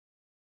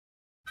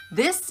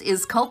This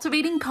is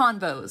Cultivating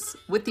Convos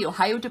with the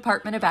Ohio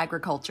Department of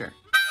Agriculture.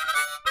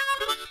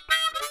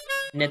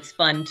 And it's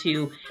fun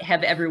to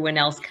have everyone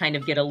else kind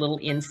of get a little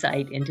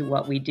insight into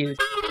what we do.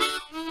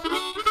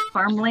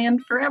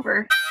 Farmland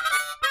forever.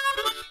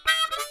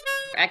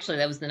 Actually,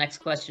 that was the next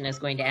question I was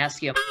going to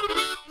ask you.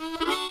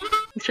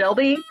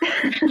 Shelby,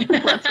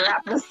 let's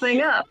wrap this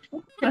thing up.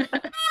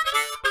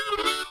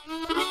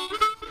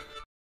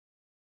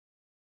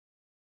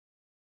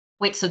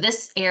 Wait, so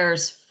this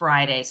airs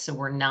Friday, so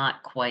we're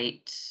not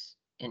quite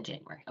in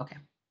January. Okay.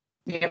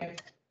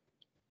 Yep.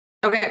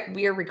 Okay,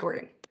 we are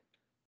recording.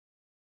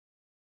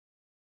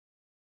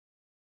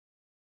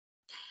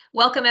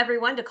 Welcome,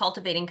 everyone, to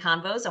Cultivating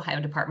Convos,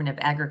 Ohio Department of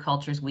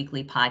Agriculture's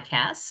weekly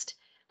podcast.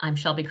 I'm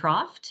Shelby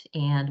Croft,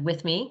 and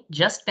with me,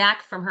 just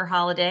back from her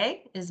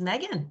holiday, is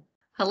Megan.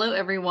 Hello,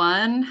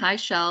 everyone. Hi,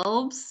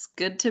 Shelbs.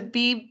 Good to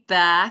be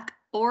back,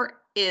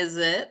 or is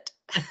it?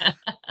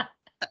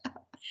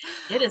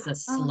 It is a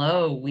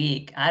slow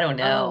week. I don't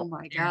know. Oh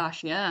my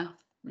gosh, yeah.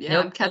 Yeah,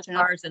 no, I'm catching no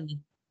cars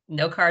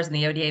no cars in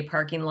the ODA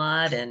parking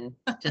lot, and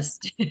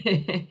just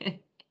a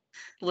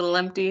little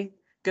empty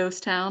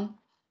ghost town.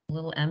 A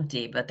little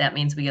empty, but that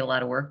means we get a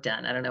lot of work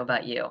done. I don't know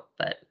about you,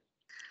 but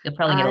you'll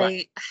probably get a lot.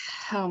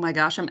 Oh my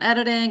gosh, I'm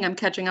editing. I'm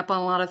catching up on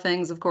a lot of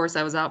things. Of course,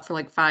 I was out for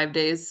like 5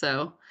 days,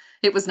 so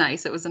it was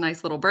nice. It was a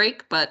nice little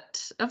break,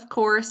 but of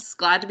course,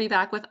 glad to be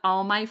back with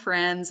all my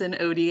friends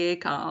in ODA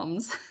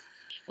comms.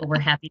 Well,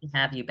 we're happy to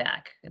have you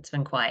back. It's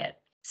been quiet.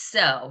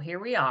 So here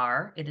we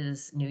are. It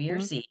is New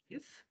Year's Eve.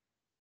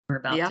 We're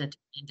about to turn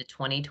into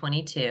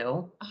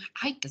 2022.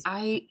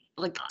 I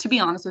like, to be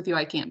honest with you,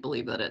 I can't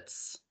believe that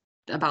it's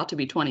about to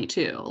be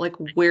 22. Like,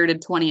 where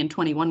did 20 and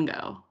 21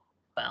 go?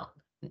 Well,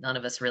 none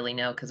of us really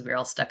know because we're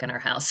all stuck in our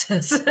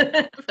houses for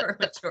a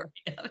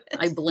majority of it.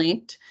 I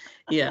blinked.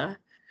 Yeah.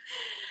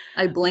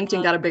 I blinked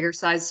and got a bigger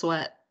size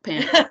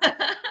sweatpants.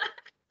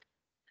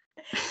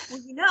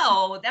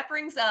 Well, that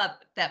brings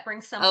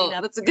something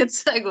up. That's a good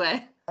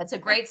segue. That's a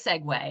great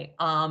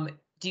segue.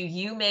 Do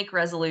you make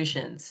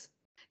resolutions?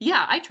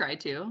 Yeah, I try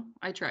to.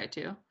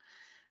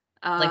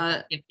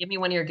 Like, give me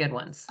one of your good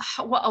ones.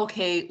 Well,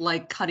 okay,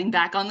 like cutting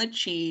back on the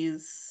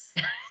cheese.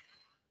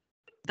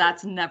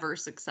 That's never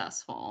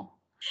successful.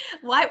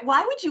 Why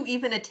would you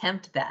even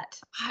attempt that?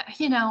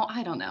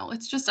 I don't know.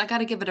 It's just I got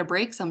to give it a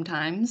break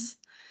sometimes.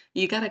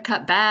 You got to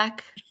cut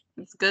back.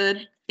 It's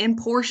good. In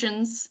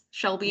portions,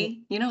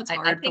 Shelby. It's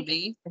hard for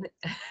me.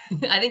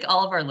 I think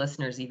all of our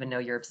listeners even know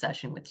your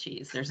obsession with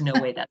cheese. There's no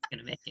way that's going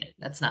to make it.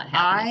 That's not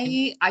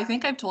happening. I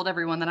think I've told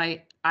everyone that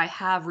I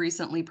have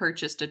recently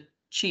purchased a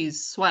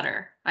cheese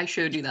sweater. I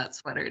showed you that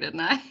sweater,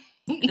 didn't I?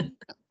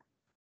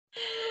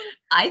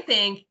 I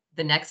think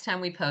the next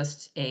time we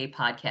post a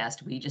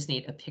podcast, we just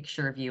need a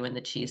picture of you in the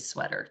cheese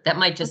sweater. That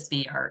might just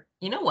be our,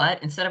 you know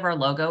what? Instead of our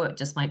logo, it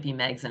just might be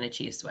Meg's in a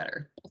cheese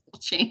sweater. We'll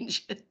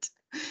change it.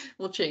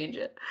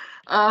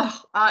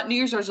 New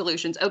Year's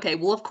resolutions. Okay,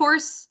 well, of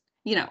course,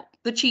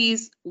 the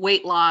cheese,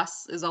 weight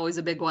loss is always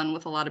a big one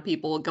with a lot of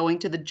people, going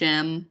to the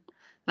gym,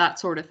 that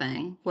sort of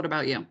thing. What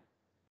about you?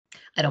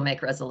 I don't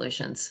make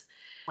resolutions.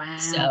 Wow.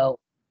 So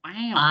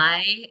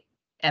I,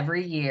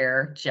 every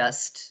year,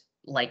 just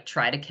like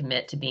try to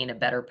commit to being a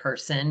better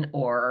person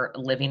or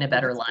living a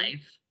better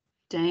life.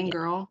 Dang,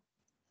 girl.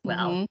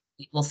 Well,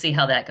 we'll see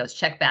how that goes.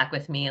 Check back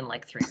with me in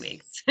like 3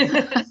 weeks.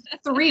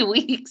 3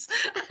 weeks.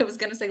 I was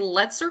going to say,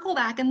 let's circle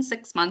back in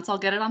 6 months. I'll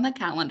get it on the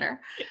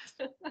calendar.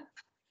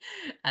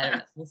 I don't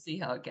know. We'll see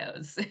how it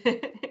goes.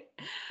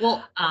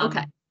 Well,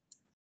 okay.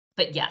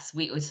 But yes,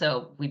 we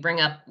bring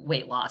up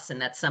weight loss,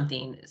 and that's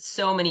something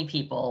so many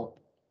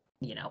people,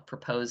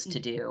 propose to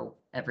do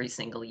every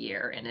single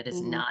year, and it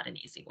is not an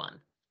easy one.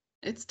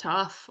 It's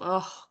tough.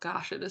 Oh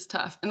gosh, it is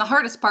tough. And the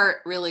hardest part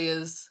really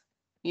is,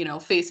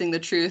 facing the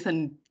truth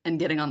and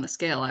getting on the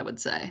scale, I would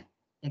say.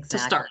 Exactly.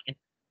 To start.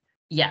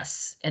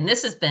 Yes. And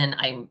this has been,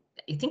 I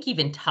think,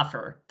 even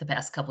tougher the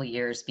past couple of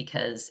years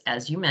because,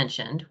 as you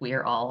mentioned,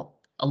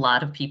 a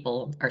lot of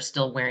people are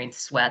still wearing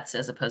sweats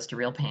as opposed to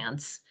real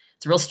pants.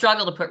 It's a real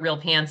struggle to put real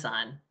pants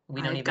on. We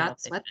don't I've even got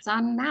sweats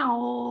on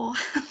now.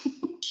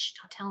 Shh,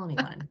 don't tell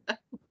anyone.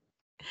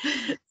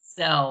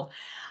 So,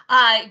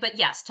 but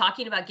yes,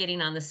 talking about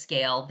getting on the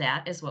scale,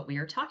 that is what we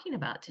are talking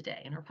about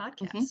today in our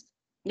podcast.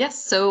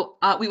 Yes. So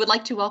we would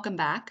like to welcome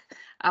back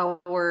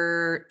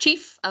our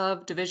Chief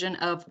of Division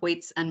of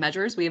Weights and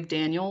Measures. We have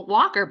Daniel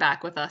Walker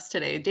back with us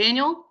today.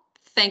 Daniel,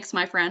 thanks,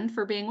 my friend,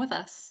 for being with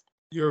us.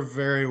 You're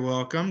very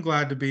welcome.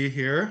 Glad to be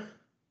here.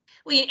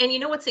 Well, and you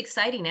know what's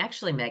exciting,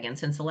 actually, Megan,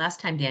 since the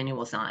last time Daniel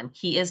was on,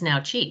 he is now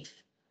Chief.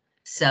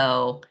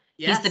 So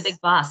he's the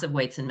big boss of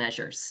Weights and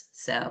Measures.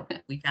 So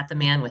we've got the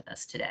man with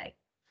us today.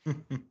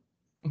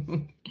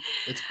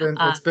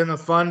 It's been a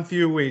fun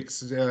few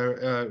weeks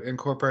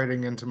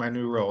incorporating into my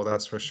new role,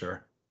 that's for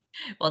sure.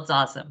 Well, it's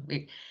awesome.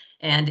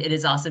 And it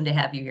is awesome to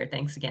have you here.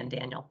 Thanks again,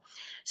 Daniel.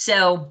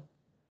 So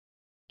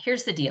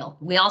here's the deal.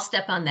 We all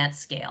step on that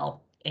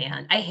scale.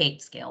 And I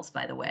hate scales,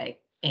 by the way.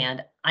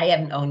 And I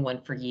hadn't owned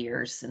one for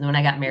years. And then when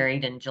I got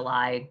married in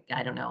July,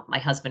 I don't know, my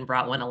husband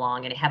brought one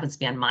along and it happens to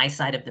be on my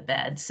side of the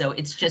bed. So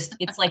it's just,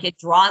 it's like it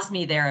draws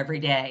me there every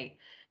day.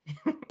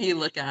 You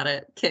look at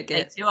it, kick I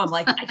it. do. I'm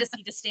like, I just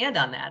need to stand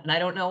on that. And I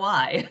don't know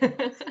why.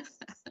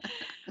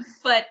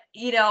 But,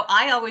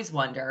 I always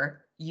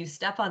wonder, you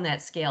step on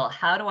that scale,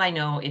 how do I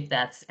know if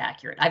that's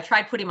accurate? I've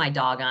tried putting my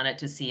dog on it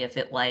to see if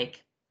it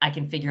I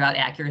can figure out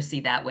accuracy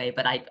that way,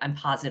 but I'm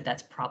positive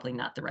that's probably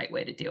not the right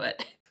way to do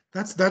it.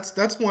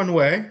 That's one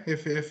way.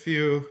 If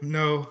you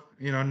know,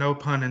 no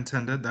pun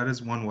intended, that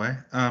is one way.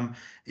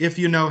 If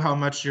you know how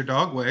much your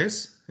dog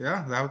weighs,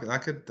 yeah,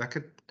 that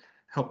could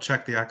help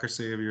check the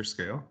accuracy of your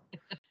scale.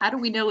 How do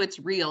we know it's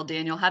real,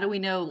 Daniel? How do we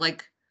know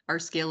like our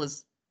scale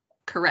is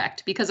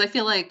correct? Because I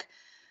feel like,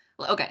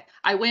 okay,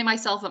 I weigh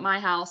myself at my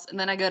house and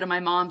then I go to my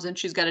mom's and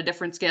she's got a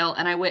different scale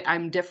and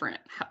I'm different.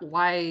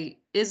 Why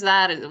is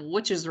that?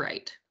 Which is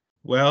right?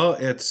 Well,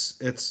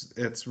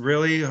 it's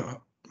really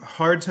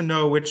hard to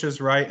know which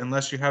is right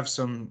unless you have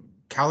some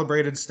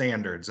calibrated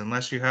standards,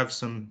 unless you have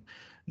some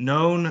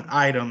known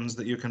items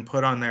that you can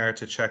put on there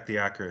to check the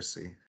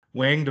accuracy.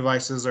 Weighing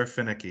devices are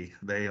finicky.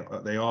 They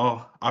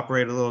all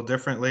operate a little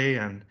differently,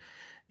 and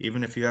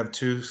even if you have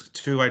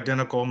two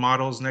identical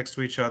models next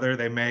to each other,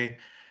 they may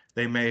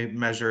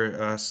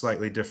measure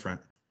slightly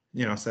different.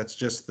 So that's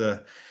just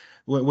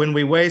when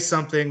we weigh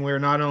something, we're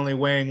not only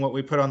weighing what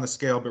we put on the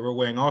scale, but we're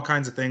weighing all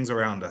kinds of things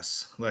around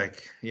us,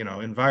 like,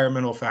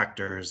 environmental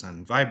factors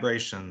and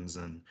vibrations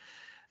and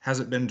has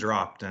it been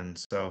dropped. And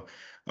so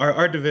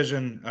our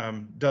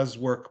division does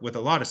work with a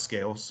lot of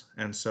scales.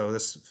 And so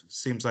this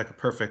seems like a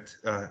perfect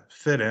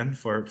fit in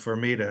for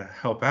me to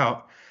help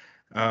out.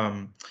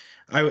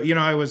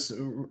 I was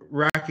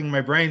racking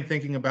my brain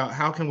thinking about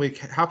how can we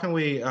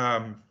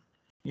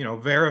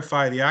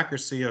verify the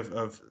accuracy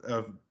of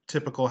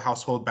typical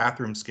household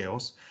bathroom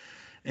scales.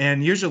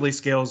 And usually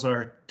scales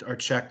are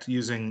checked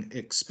using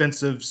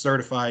expensive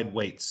certified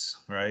weights,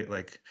 right?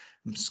 Like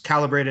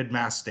calibrated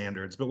mass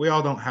standards, but we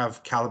all don't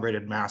have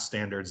calibrated mass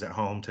standards at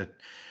home to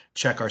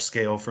check our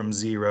scale from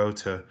 0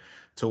 to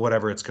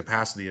whatever its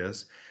capacity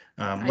is.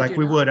 Like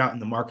we would out in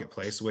the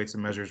marketplace, Weights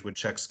and Measures would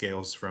check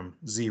scales from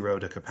 0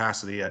 to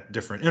capacity at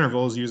different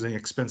intervals using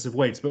expensive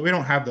weights, but we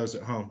don't have those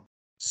at home.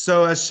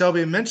 So as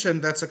Shelby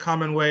mentioned, that's a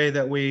common way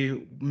that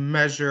we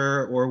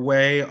measure or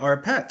weigh our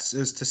pets,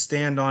 is to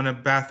stand on a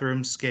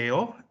bathroom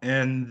scale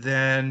and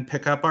then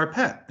pick up our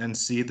pet and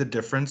see the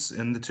difference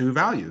in the two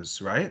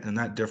values, right? And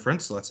that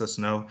difference lets us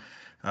know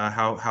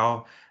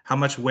how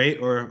much weight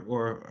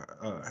or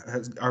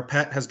our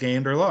pet has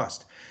gained or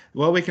lost.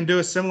 Well, we can do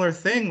a similar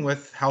thing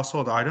with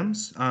household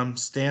items.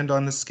 Stand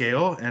on the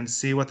scale and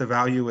see what the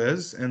value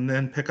is, and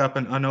then pick up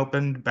an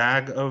unopened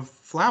bag of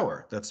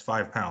flour that's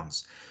 5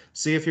 pounds.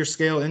 See if your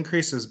scale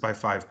increases by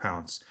 5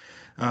 pounds.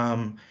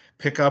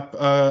 Pick up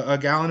a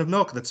gallon of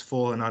milk that's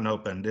full and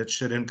unopened. It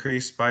should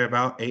increase by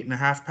about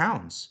 8.5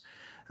 pounds.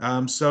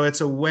 So it's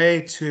a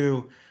way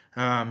to,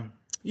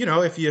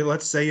 if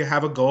let's say you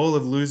have a goal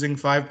of losing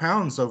 5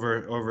 pounds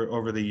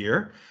over the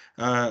year,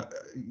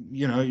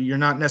 you're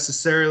not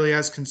necessarily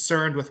as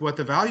concerned with what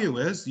the value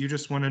is. You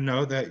just want to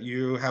know that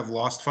you have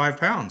lost 5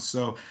 pounds.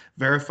 So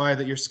verify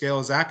that your scale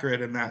is accurate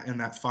in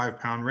that 5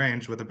 pound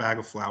range with a bag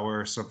of flour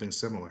or something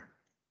similar.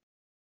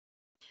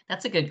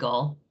 That's a good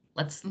goal.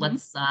 Let's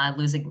lose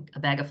a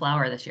bag of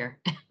flour this year.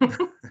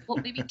 Well,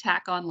 maybe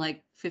tack on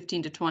like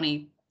 15 to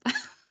 20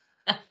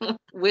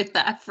 with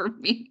that for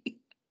me.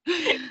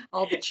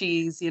 All the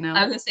cheese, I was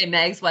gonna say,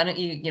 Megs, why don't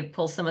you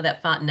pull some of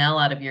that fontanelle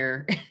out of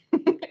your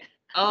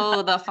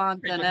Oh, the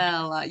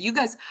fontanelle. You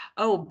guys,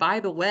 oh, by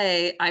the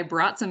way, I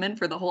brought some in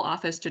for the whole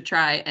office to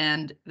try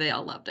and they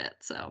all loved it.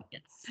 So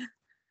yes.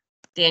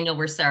 Daniel,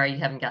 we're sorry you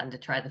haven't gotten to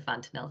try the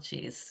fontanelle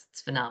cheese.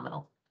 It's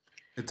phenomenal.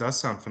 It does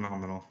sound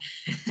phenomenal.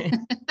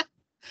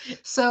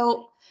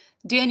 So,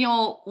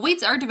 Daniel,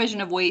 our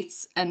division of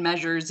Weights and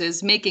Measures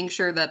is making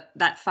sure that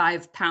that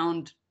 5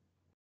 pound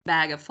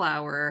bag of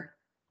flour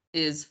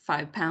is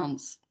 5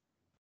 pounds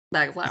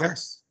bag of flour.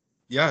 Yes.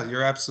 Yeah,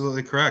 you're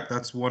absolutely correct.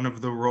 That's one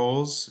of the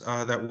roles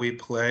that we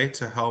play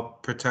to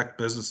help protect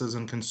businesses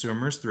and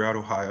consumers throughout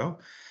Ohio.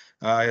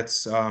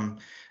 It's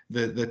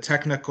the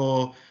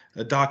technical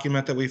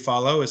document that we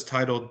follow is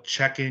titled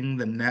Checking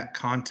the Net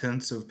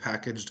Contents of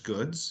Packaged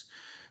Goods.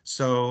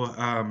 So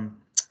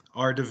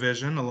our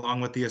division,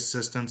 along with the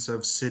assistance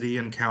of city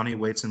and county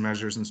weights and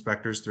measures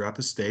inspectors throughout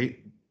the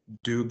state,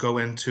 do go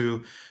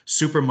into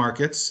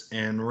supermarkets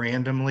and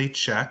randomly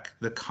check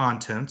the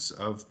contents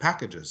of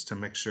packages to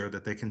make sure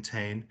that they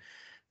contain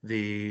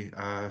the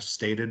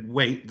stated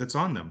weight that's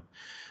on them.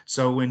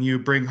 So when you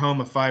bring home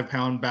a 5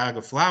 pound bag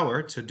of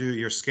flour to do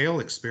your scale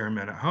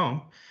experiment at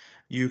home,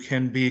 you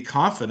can be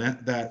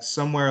confident that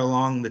somewhere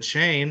along the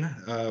chain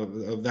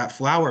of that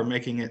flour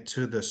making it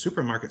to the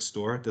supermarket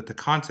store, that the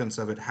contents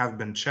of it have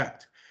been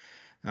checked.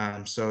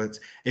 So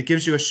it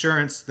gives you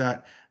assurance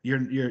that you're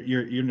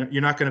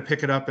not going to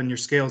pick it up and your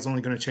scale is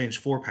only going to change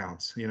 4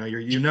 pounds. You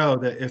know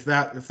that if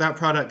that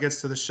product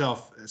gets to the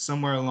shelf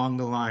somewhere along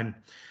the line,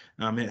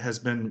 it has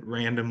been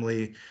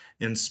randomly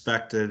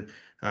inspected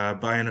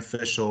by an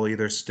official,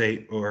 either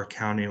state or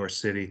county or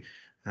city,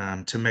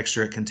 to make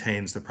sure it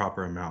contains the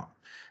proper amount.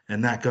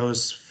 And that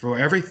goes for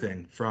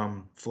everything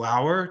from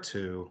flour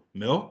to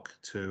milk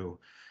to,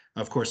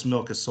 of course,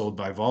 milk is sold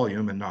by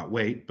volume and not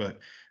weight, but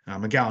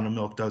a gallon of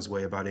milk does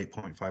weigh about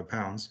 8.5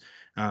 pounds.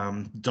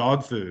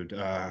 Dog food,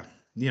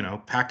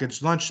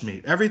 packaged lunch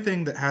meat,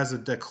 everything that has a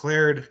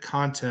declared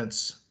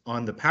contents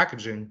on the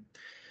packaging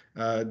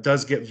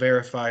does get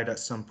verified at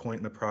some point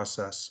in the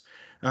process.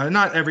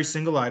 Not every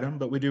single item,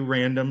 but we do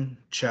random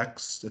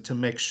checks to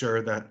make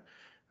sure that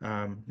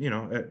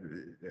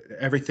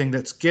everything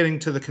that's getting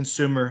to the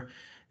consumer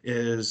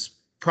is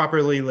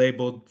properly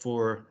labeled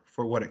for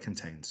what it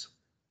contains.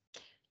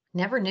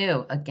 Never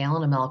knew a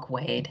gallon of milk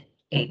weighed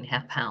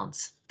 8.5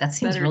 pounds. That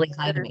seems really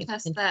high to Better me.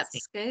 test that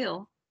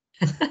scale.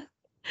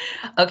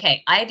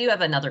 Okay, I do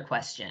have another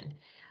question.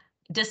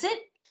 Does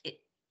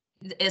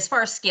as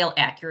far as scale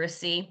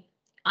accuracy,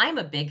 I'm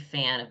a big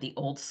fan of the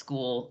old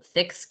school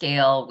thick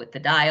scale with the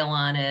dial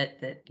on it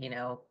that,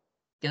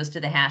 goes to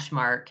the hash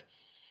mark.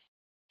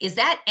 Is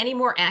that any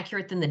more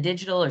accurate than the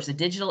digital, or is the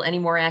digital any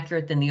more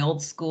accurate than the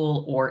old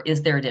school, or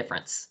is there a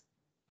difference?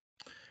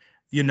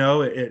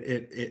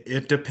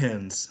 It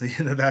depends.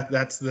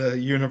 That's the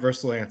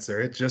universal answer.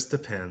 It just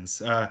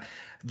depends.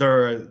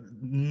 There are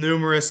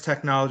numerous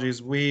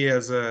technologies. We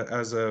as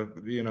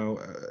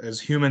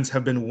humans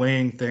have been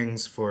weighing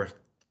things for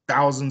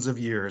thousands of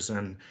years,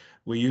 and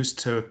we used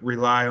to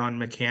rely on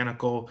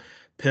mechanical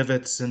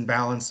pivots and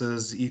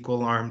balances,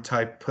 equal arm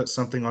type, put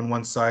something on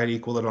one side,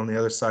 equal it on the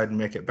other side, and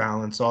make it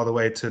balance, all the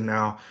way to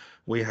now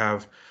we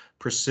have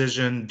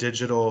precision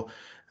digital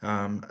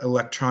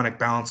electronic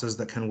balances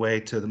that can weigh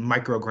to the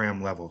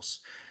microgram levels.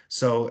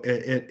 So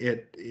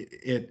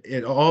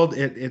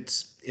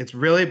it's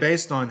really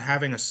based on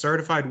having a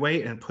certified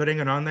weight and putting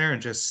it on there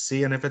and just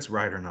seeing if it's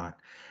right or not.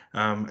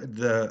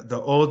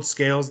 The old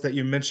scales that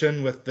you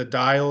mentioned with the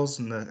dials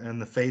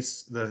and the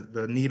face,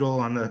 the needle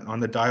on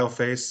the dial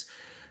face,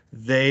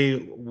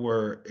 they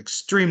were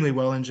extremely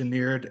well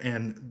engineered,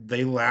 and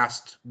they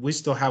last. We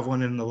still have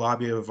one in the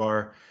lobby of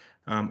our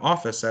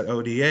office at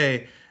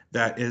ODA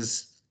that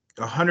is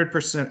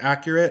 100%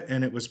 accurate,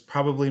 and it was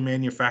probably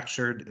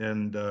manufactured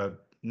in the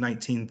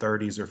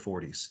 1930s or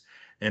 40s,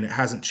 and it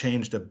hasn't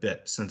changed a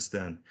bit since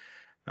then.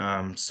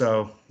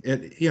 So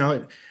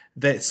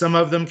that some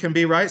of them can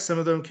be right, some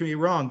of them can be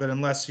wrong, but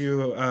unless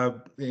you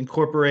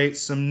incorporate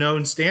some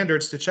known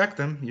standards to check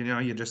them,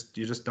 you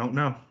just don't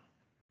know.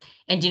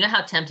 And do you know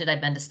how tempted I've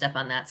been to step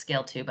on that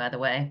scale too, by the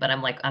way? But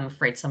I'm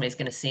afraid somebody's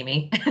going to see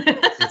me.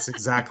 That's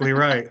exactly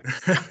right.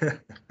 I'm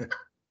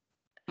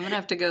gonna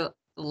have to go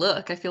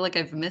look. I feel like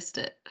I've missed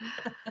it.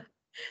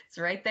 It's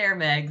right there,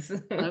 Megs.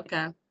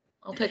 Okay,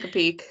 I'll take a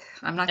peek.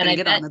 I'm not And gonna I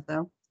get bet- on it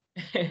though.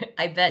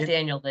 I bet,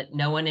 Daniel, that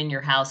no one in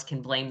your house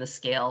can blame the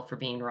scale for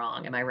being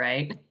wrong. Am I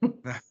right?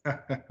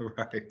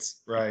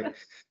 Right.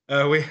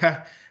 We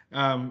have.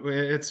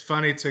 It's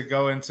funny to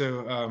go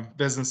into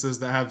businesses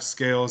that have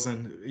scales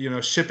and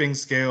shipping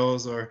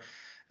scales, or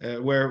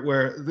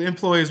where the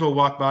employees will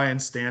walk by and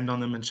stand on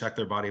them and check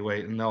their body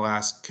weight, and they'll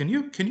ask, "Can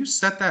you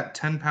set that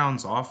 10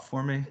 pounds off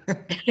for me?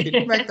 Can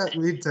you make that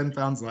read 10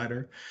 pounds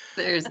lighter?"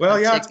 There's Well,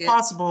 a yeah, it's ticket.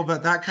 possible,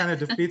 but that kind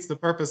of defeats the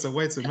purpose of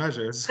weights and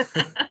measures.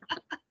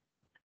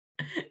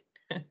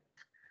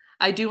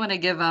 I do want to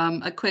give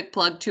a quick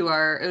plug to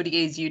our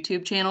ODA's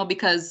YouTube channel,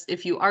 because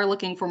if you are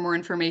looking for more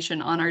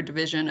information on our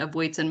division of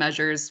weights and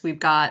measures, we've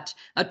got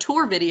a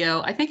tour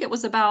video. I think it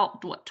was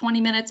about 20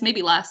 minutes,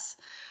 maybe less.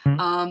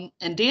 And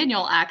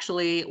Daniel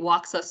actually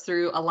walks us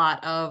through a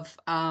lot of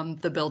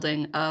the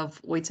building of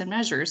weights and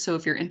measures. So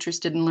if you're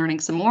interested in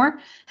learning some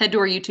more, head to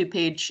our YouTube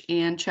page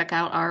and check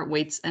out our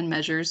weights and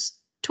measures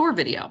tour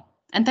video.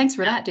 And thanks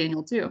for that,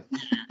 Daniel, too.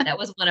 That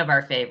was one of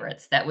our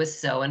favorites. That was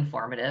so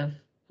informative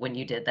when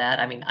you did that.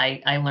 I mean,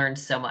 I learned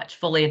so much.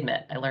 Fully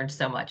admit, I learned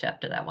so much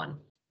after that one.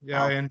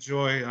 Yeah, I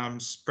enjoy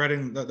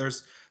spreading that.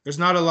 There's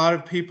not a lot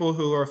of people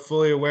who are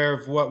fully aware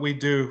of what we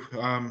do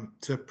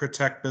to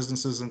protect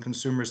businesses and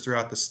consumers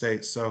throughout the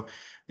state. So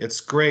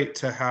it's great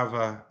to have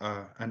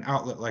an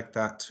outlet like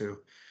that to,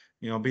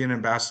 be an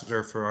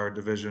ambassador for our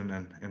division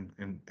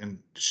and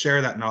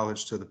share that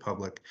knowledge to the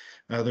public.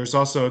 There's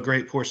also a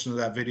great portion of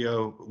that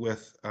video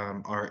with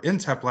our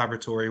INTEP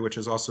laboratory, which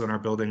is also in our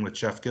building, with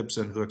Jeff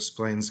Gibson, who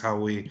explains how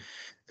we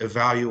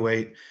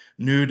evaluate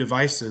new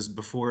devices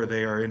before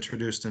they are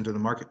introduced into the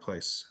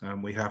marketplace.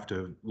 We have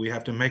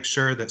to make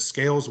sure that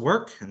scales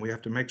work, and we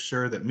have to make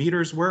sure that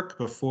meters work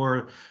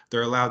before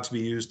they're allowed to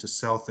be used to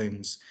sell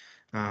things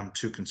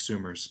to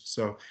consumers.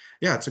 So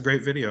yeah, it's a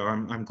great video.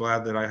 I'm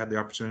glad that I had the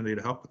opportunity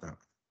to help with that.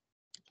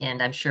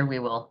 And I'm sure we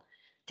will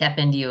tap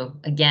into you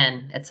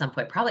again at some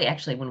point, probably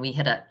actually when we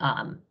hit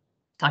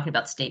talking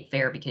about state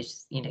fair,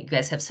 because you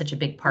guys have such a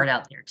big part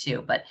out there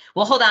too, but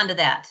we'll hold on to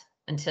that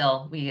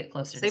until we get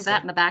closer. Save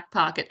that in the back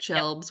pocket,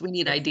 Shelbs. Yep. We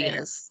need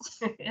ideas.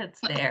 It's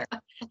there.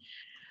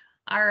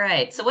 All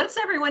right. So what's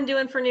everyone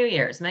doing for New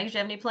Year's? Meg, do you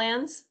have any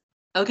plans?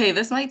 Okay,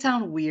 this might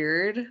sound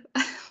weird,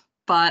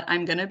 but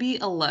I'm going to be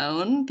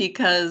alone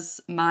because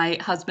my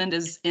husband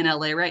is in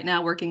LA right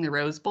now working the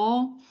Rose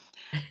Bowl.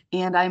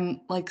 and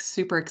I'm like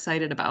super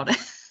excited about it.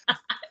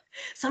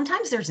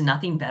 Sometimes there's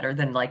nothing better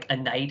than like a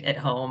night at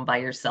home by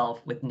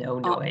yourself with no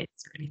Uh, noise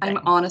or I'm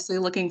anything. honestly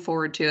looking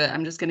forward to it.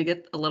 I'm just gonna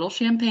get a little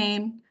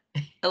champagne,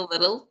 a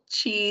little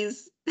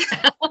cheese.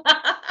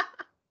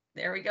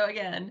 There we go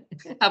again.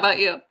 How about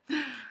you?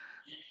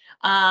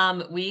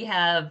 We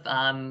have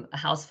a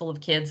house full of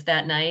kids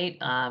that night.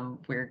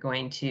 We're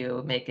going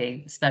to make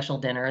a special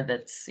dinner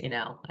that's,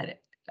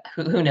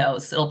 who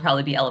knows? It'll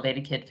probably be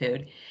elevated kid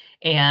food.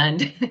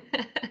 And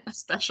A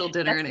special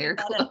dinner that's in air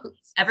about it.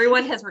 quotes.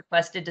 Everyone has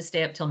requested to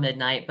stay up till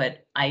midnight,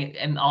 but I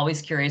am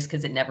always curious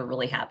because it never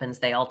really happens.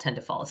 They all tend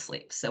to fall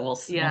asleep. So we'll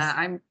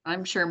Yeah, see.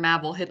 I'm sure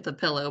Mav will hit the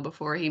pillow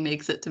before he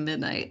makes it to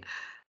midnight.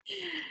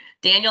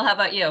 Daniel, how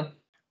about you?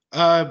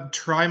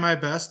 Try my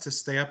best to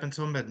stay up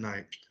until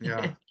midnight.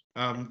 Yeah.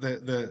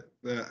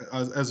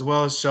 As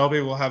well as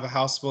Shelby will have a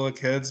house full of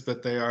kids,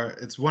 but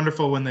it's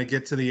wonderful when they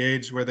get to the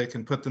age where they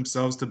can put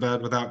themselves to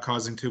bed without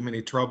causing too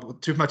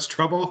much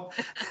trouble.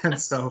 And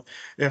so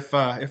if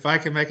I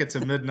can make it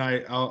to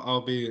midnight,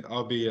 I'll be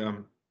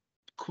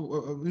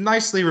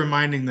nicely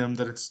reminding them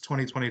that it's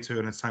 2022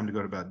 and it's time to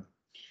go to bed.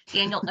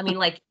 Daniel, I mean,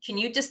 like, can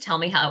you just tell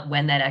me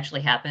when that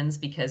actually happens?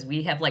 Because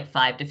we have like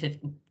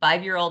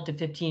 5-year-old to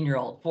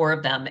 15-year-old, 4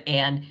 of them,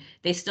 and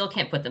they still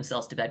can't put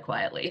themselves to bed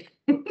quietly.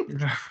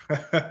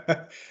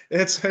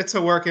 It's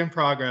a work in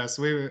progress.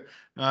 We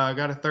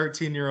got a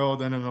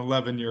 13-year-old and an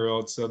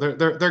 11-year-old, so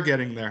they're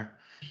getting there.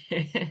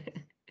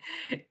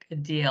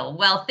 Good deal.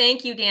 Well,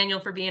 thank you,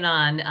 Daniel, for being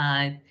on.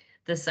 Well,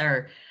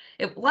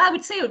 I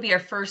would say it would be our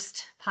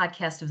first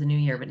podcast of the new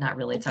year, but not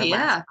really. It's our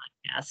last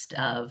podcast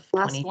of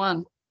Last 20.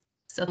 one.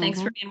 So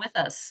thanks for being with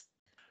us.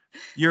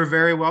 You're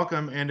very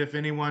welcome. And if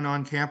anyone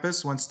on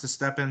campus wants to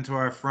step into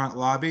our front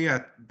lobby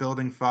at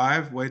Building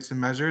 5, Weights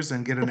and Measures,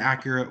 and get an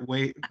accurate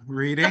weight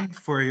reading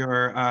for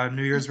your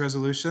New Year's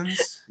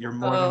resolutions, you're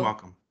more than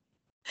welcome.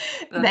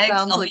 Thanks.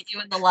 I'll meet you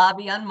in the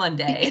lobby on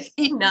Monday,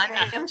 9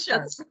 a.m.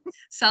 sharp.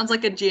 Sounds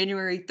like a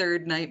January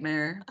 3rd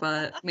nightmare,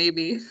 but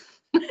maybe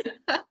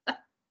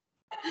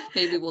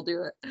we'll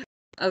do it.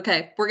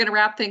 Okay, we're going to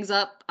wrap things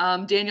up.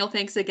 Daniel,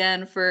 thanks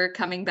again for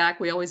coming back.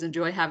 We always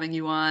enjoy having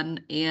you on.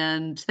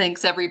 And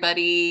thanks,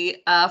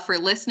 everybody, for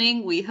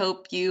listening. We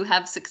hope you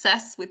have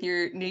success with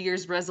your New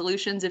Year's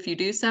resolutions if you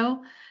do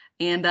so.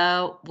 And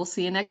we'll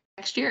see you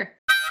next year.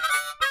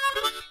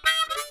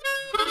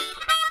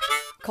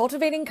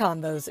 Cultivating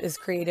Convos is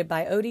created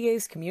by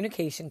ODA's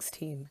communications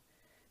team.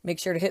 Make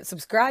sure to hit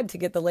subscribe to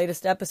get the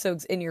latest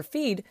episodes in your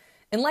feed,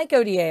 and like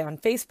ODA on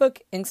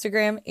Facebook,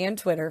 Instagram, and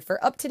Twitter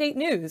for up-to-date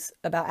news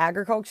about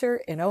agriculture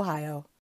in Ohio.